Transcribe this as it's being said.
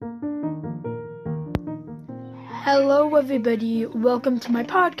Hello everybody, welcome to my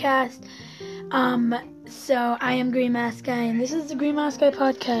podcast. So I am Green Mask Guy and this is the Green Mask Guy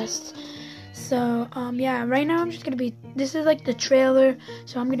podcast. So right now this is like the trailer,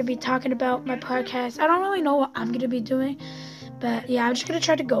 so I'm gonna be talking about my podcast. I don't really know what I'm gonna be doing, but yeah, I'm just gonna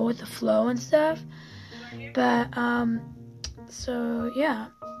try to go with the flow and stuff. But I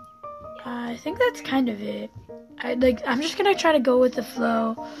think that's kind of it. I'm just gonna try to go with the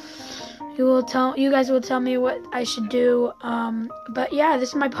flow. You guys will tell me what I should do. But yeah, this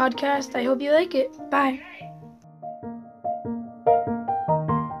is my podcast. I hope you like it. Bye.